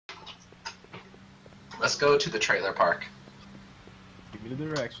let's go to the trailer park. Give me the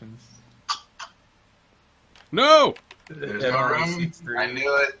directions. No! There's no room. I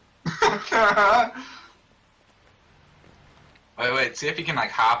knew it. Wait, see if you can like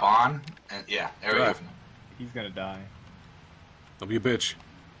hop on. And yeah, there we go. He's gonna die. Don't be a bitch.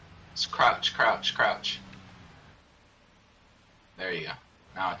 Just crouch, crouch, crouch. There you go.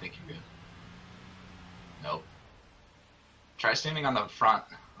 Now I think you're good. Nope. Try standing on the front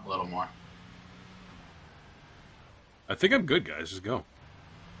a little more. I think I'm good, guys. Just go.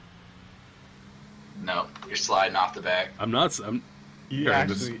 Nope, you're sliding off the back. I'm not. He's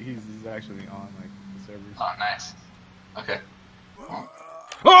actually on like the servers. Oh, nice. Okay.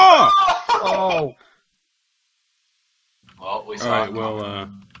 Oh! Oh! Well, we saw. All right. it.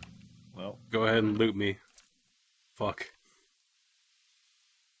 Well, go ahead and loot me. Fuck.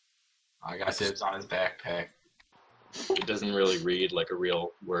 I got dibs on his backpack. It doesn't really read like a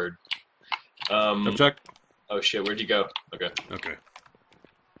real word. Check. Oh shit, where'd you go? Okay. Okay.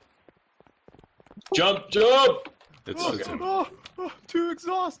 Jump! Jump! It's him. Oh, too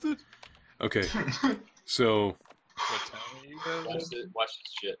exhausted. Okay. So. What time are you guys? Watch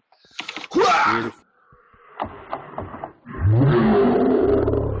this shit.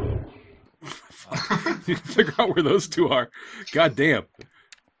 You figure out where those two are. God damn.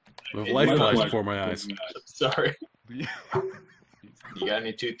 With light flash before my eyes. I'm sorry. You got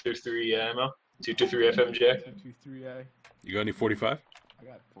any 223 ammo? 223 FMJ? 223A. You got any 45? I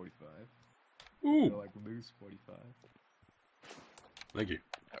got 45. Ooh. So, like loose 45. Thank you.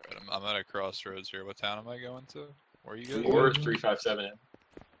 Alright, I'm at a crossroads here. What town am I going to? Where are you guys? Or 357 in.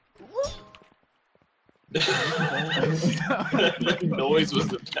 That noise was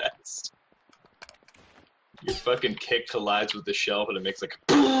the best. Your fucking kick collides with the shelf and it makes like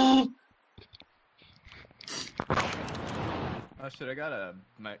Oh shit, I got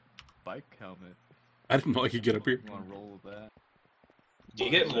my bike helmet. I didn't know I could get up here. You wanna roll with that? Do you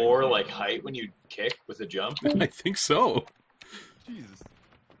get more like height when you kick with a jump? I think so. Jesus.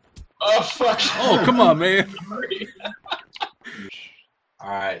 Oh fuck! Oh, come on, man. Sorry.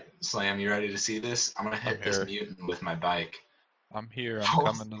 Alright, Slam, you ready to see this? I'm gonna hit this mutant with my bike. I'm here. I'm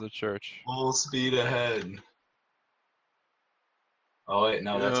coming to the church. Full speed ahead. Oh wait,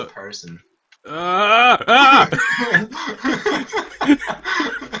 no, that's a person. Ah!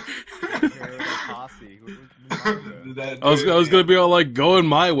 I was gonna be all like going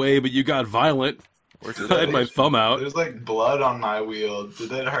my way, but you got violent. I had my thumb out. There's like blood on my wheel. Did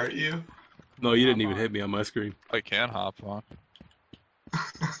that hurt you? No, you didn't even hit me on my screen. I can hop on.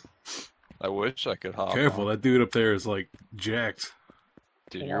 I wish I could hop Careful, on. that dude up there is like jacked.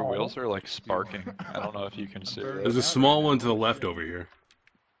 Dude, your wheels are like sparking. I don't know if you can see it. There's a small one to the left over here.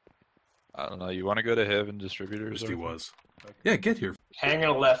 I don't know. You want to go to Haven Distributors? Yes, he was. Yeah, get here. Hang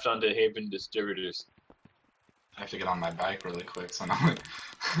a left onto Haven Distributors. I have to get on my bike really quick, so I'm like...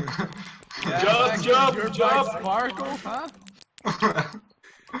 Jump, jump, Your jump! bike sparkle, huh?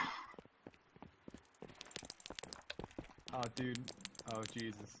 Oh, dude. Oh,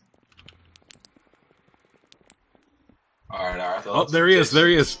 Jesus. Alright, Arthur. Oh, there he is. There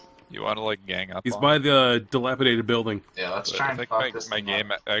he is. You want to like gang up? He's on by him? the dilapidated building. Yeah, let's But try I and think fuck this my thing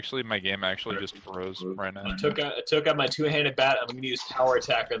game up. actually just froze right now. I took out my two-handed bat. I'm gonna use power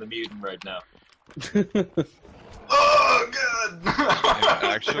attack on the mutant right now. Oh, good! It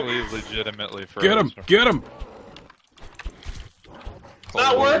actually legitimately froze. Get him! Get him! It's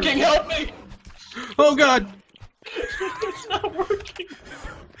not working. Help me! Oh God! It's not working.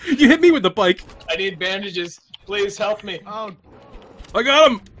 You hit me with the bike. I need bandages. Please help me. Oh, I got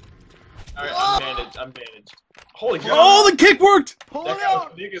him! Alright, I'm bandaged. I'm bandaged. Holy God. Oh, the kick worked! pull That it guy was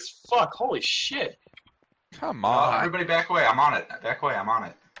out! big as fuck. Holy shit. Come Oh, on. everybody back away. I'm on it. Back away. I'm on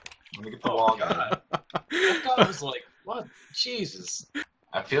it. Let me get the wall going. God. That guy was like, what? Jesus.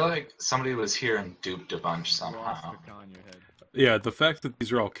 I feel like somebody was here and duped a bunch Lost somehow. the con in your head. Yeah, the fact that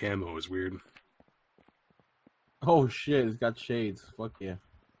these are all camo is weird. Oh shit, it's got shades. Fuck yeah.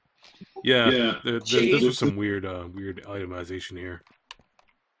 Yeah, this was some weird itemization here.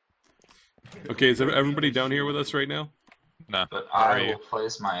 Okay, is everybody down here with us right now? No. But Where are I you? will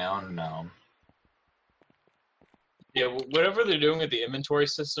place my own gnome. Yeah, whatever they're doing with the inventory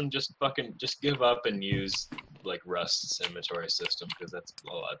system, just give up and use like Rust's inventory system because that's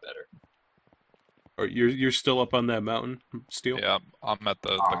a lot better. Or you're still up on that mountain, Steel? Yeah, I'm at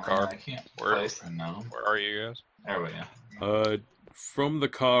the Oh, car. I can't Where- place the gnome. Where are you guys? There we go. From the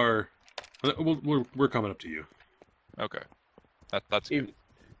car, we're coming up to you. Okay. That's good.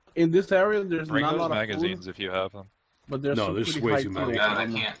 In this area, there's Bring not a those lot of magazines food, if you have them. but there's No, some there's pretty way high too food many. God,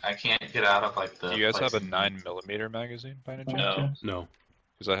 items. I can't get out of like the. Do you guys have a place. 9mm magazine by any chance? No. No,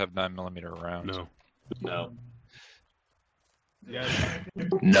 Because I have 9mm rounds. no. No. Yeah.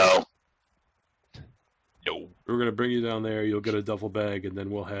 No. No. We're gonna bring you down there. You'll get a duffel bag, and then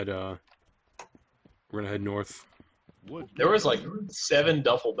we'll head. We're gonna head north. Wood. There was like 7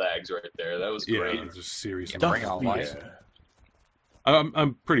 duffel bags right there. That was Yeah, great. there's a series. Yeah, bring all life.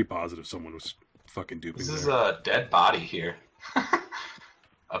 I'm pretty positive someone was fucking duping. This is there. a dead body here.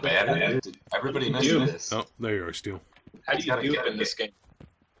 A battery? Everybody missed this. Oh, there you are, Steel. How do you gotta dupe get in it. this game?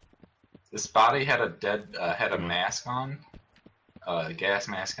 This body had a mask on, a gas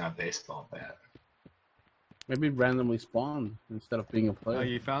mask and a baseball bat. Maybe it randomly spawned instead of being a Oh, player.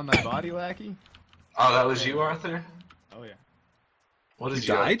 you found my body, Lackey? Oh, that was you, Arthur? Oh yeah. What did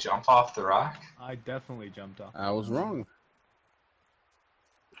You you like, died? jump off the rock? I definitely jumped off. I was wrong.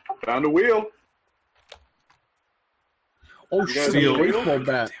 Found a wheel. Oh You guys shit! have A Steel. a wheel? baseball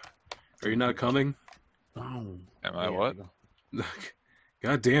bat. Are you not coming? Oh. Am I what?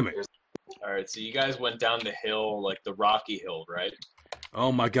 God damn it! All right, so you guys went down the hill, like the rocky hill, right?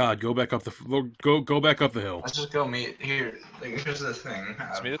 Oh my God! Go back up the go back up the hill. Let's just go meet here. Here's the thing.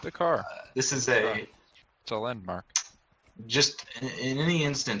 Let's meet at the car. This is a It's a landmark. just in any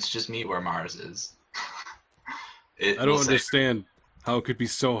instance, just meet where Mars is. I don't understand how it could be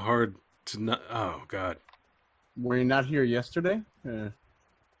so hard to not. Oh God! Were you not here yesterday?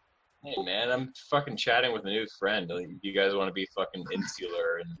 Hey man, I'm fucking chatting with a new friend. Like, you guys want to be fucking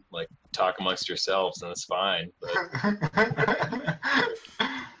insular and like talk amongst yourselves, then it's fine. But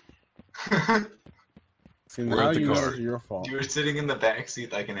See, We're now at the you know car. it's your fault. You were sitting in the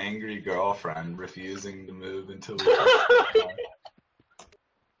backseat like an angry girlfriend, refusing to move until we.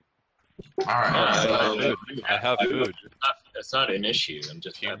 All right. I have food. it's not an issue. I'm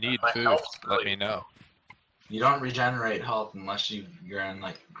just If you my need food, health's let really- me know. You don't regenerate health unless you're in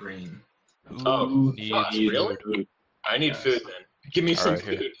like green. Oh, Needs fuck, really? food. I need Yes. food then. Give me All some right,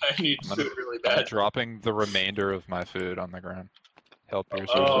 here. food. I need I'm gonna- food really I'm bad. dropping the remainder of my food on the ground. Help Oh,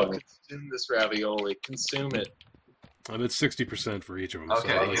 yourself. consume this ravioli. Consume it. I'm at 60% for each of them. Okay,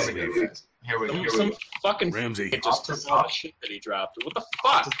 so let's here we see. go. Here we go. Some fucking Ramsey. f- just took all the shit that he dropped. What the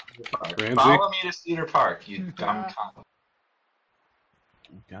fuck? Ramsey? Follow me to Cedar Park, you dumb cunt.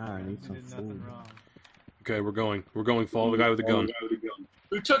 God, I need some Did nothing food. wrong. Okay, we're going. We're going. Follow the guy with the gun.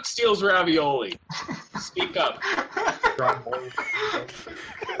 Who took Steele's ravioli? Speak up.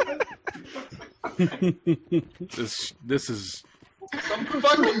 This is. Some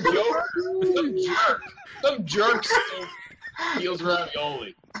fucking joke. Some jerk stole Steele's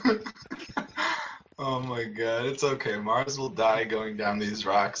ravioli. Oh my god, it's okay. Mars will die going down these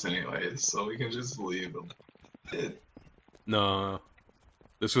rocks anyways, so we can just leave him. No,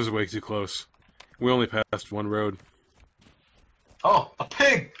 this was way too close. We only passed one road. Oh, a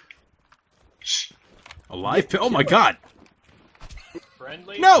pig! Shh. A live pig? Oh my God!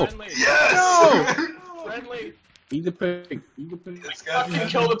 Friendly? No! Friendly. Yes! Friendly. Eat the pig. Eat the pig. This guy Fucking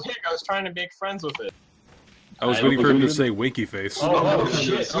kill the pig. I was trying to make friends with it. I was I waiting for him to believe it. say winky face. Oh,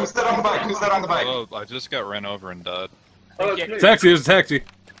 shit. Who's that on the bike? Who's that on the bike? Oh, I just got ran over and died. Oh, it's me. Taxi, there's a taxi.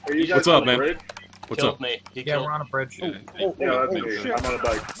 Are you guys What's up, on the man? bridge? What's Killed up? me. He Yeah, killed we're on a bridge. Yeah, that's me. I'm on a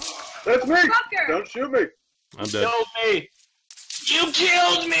bike. That's me! Fucker! Don't shoot me! I'm dead. Killed me. You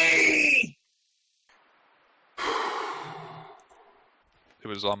killed me. It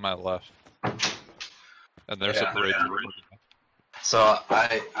was on my left. And there's Yeah. a bridge. So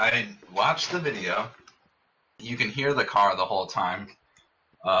I watched the video. You can hear the car the whole time.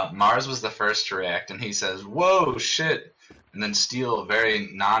 Mars was the first to react, and he says, "Whoa, shit!" And then Steele very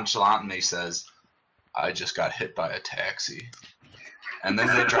nonchalantly says, "I just got hit by a taxi." And then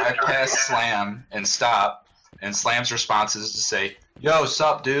they drive past Slam and stop, and Slam's response is to say, "Yo,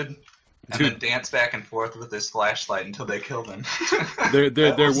 sup, dude?" And then dance back and forth with his flashlight until they killed him.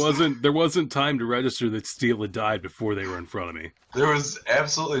 There wasn't time to register that Steele had died before they were in front of me. There was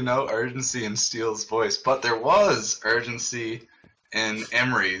absolutely no urgency in Steele's voice, but there was urgency in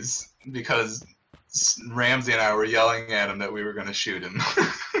Emery's because Ramsey and I were yelling at him that we were going to shoot him.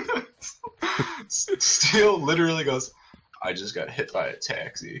 Steele literally goes, "I just got hit by a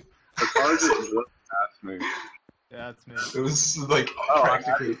taxi." The car just went past me. Yeah, that's me. It was like Oh,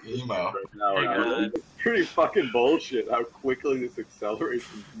 practically emo. No, Hey, man. it's pretty fucking bullshit how quickly this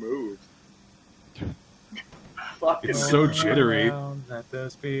acceleration moves. Fucking It's so jittery. At the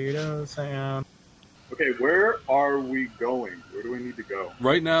speed of sound. Okay, where are we going? Where do we need to go?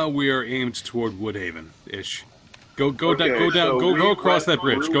 Right now, we are aimed toward Woodhaven ish. Go Okay, down, so go we across that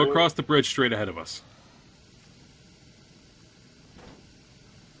went bridge. Go through- across the bridge straight ahead of us.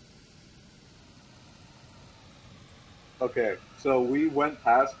 Okay, so we went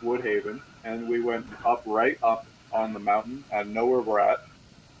past Woodhaven and we went up right up on the mountain and know where we're at.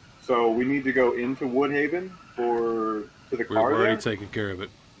 So we need to go into Woodhaven to the car We're already there? taking care of it.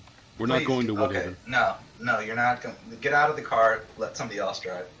 We're not going to Woodhaven. Okay. No, you're not going. Get out of the car. Let somebody else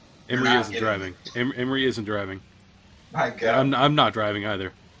drive. Emery isn't driving. Emery isn't driving. My God. I'm not driving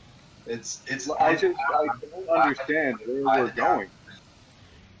either. It's. I don't understand where we're going.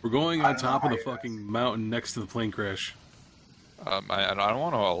 We're going on top of the fucking mountain next to the plane crash. I don't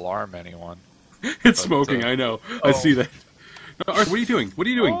want to alarm anyone. It's smoking, I know. I see that. Art, what are you doing? What are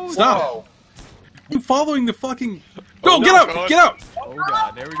you doing? Oh, Stop! whoa. You following the fucking... Go, get out! God. Get out! Oh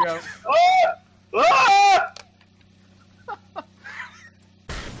god, there we go.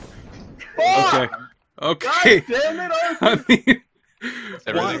 Okay. Okay. God damn it, I mean...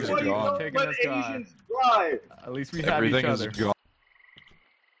 Everything's why do you gone. not Taking let us time. Asians drive? At least we have Everything each is other. gone.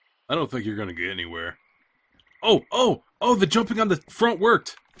 I don't think you're gonna get anywhere. Oh! The jumping on the front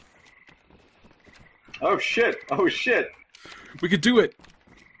worked! Oh shit! Oh shit! We could do it!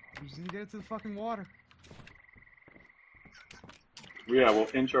 We just need to get it to the fucking water. Yeah, we'll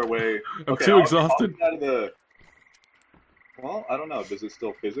inch our way. I'm Okay, too I'll exhausted. get out of the... Well, I don't know. Does it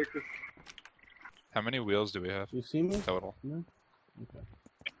still physics? How many wheels do we have You see me? total? No? Okay.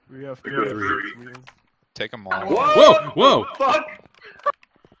 We have Three. wheels. Take them all. Whoa! Whoa! Fuck!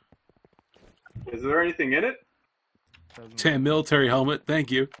 Is there anything in it? Tan military helmet,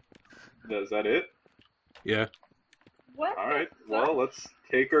 thank you. Is that it? Yeah. What? All right. Well, let's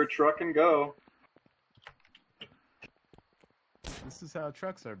take our truck and go. This is how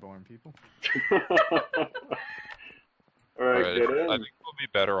trucks are born, people. All right, Alright, get I in. think we'll be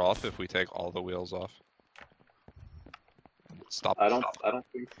better off if we take all the wheels off. Stop. I don't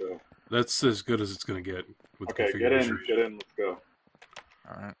think so. That's as good as it's gonna get with the Okay, get in. configuration. Get in. Let's go.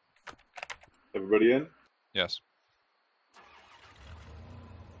 Alright. Everybody in? Yes.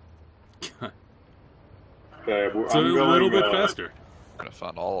 Okay, It's a I'm going, little bit faster. I'm gonna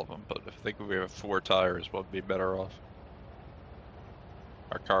find all of them, but I think if we have 4 tires, we'll be better off.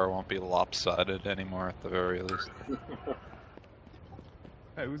 Our car won't be lopsided anymore at the very least.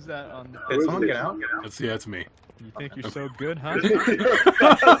 Hey, who's that on? Did someone get out? That's me. You think you're so good, huh? You're a You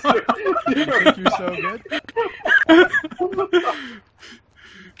bastard. think you're so good?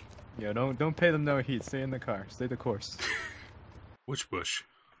 Yo, don't pay them no heat. Stay in the car. Stay the course. Which bush?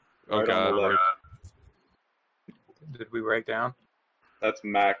 Oh Right on the god, left. Did we break down? That's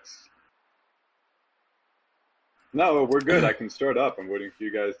Max. No, we're good. I can start up. I'm waiting for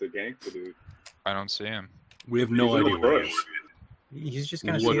you guys to gank the dude. I don't see him. We have He's no in the idea where he bush. is. He's just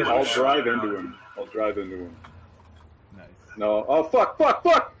gonna What see it. I'll drive into him. I'll drive into him. Nice. No. Oh, fuck, fuck,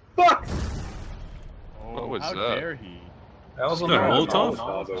 fuck, fuck! Oh, What was how that? dare he? That was a Is that a Molotov.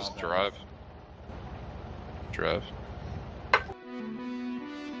 Molotov? Just drive. Drive.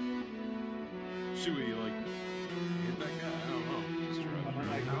 Should we like hit that guy? I don't know. Just drive. I'm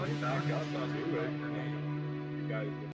gonna back up. I'll do it. You guys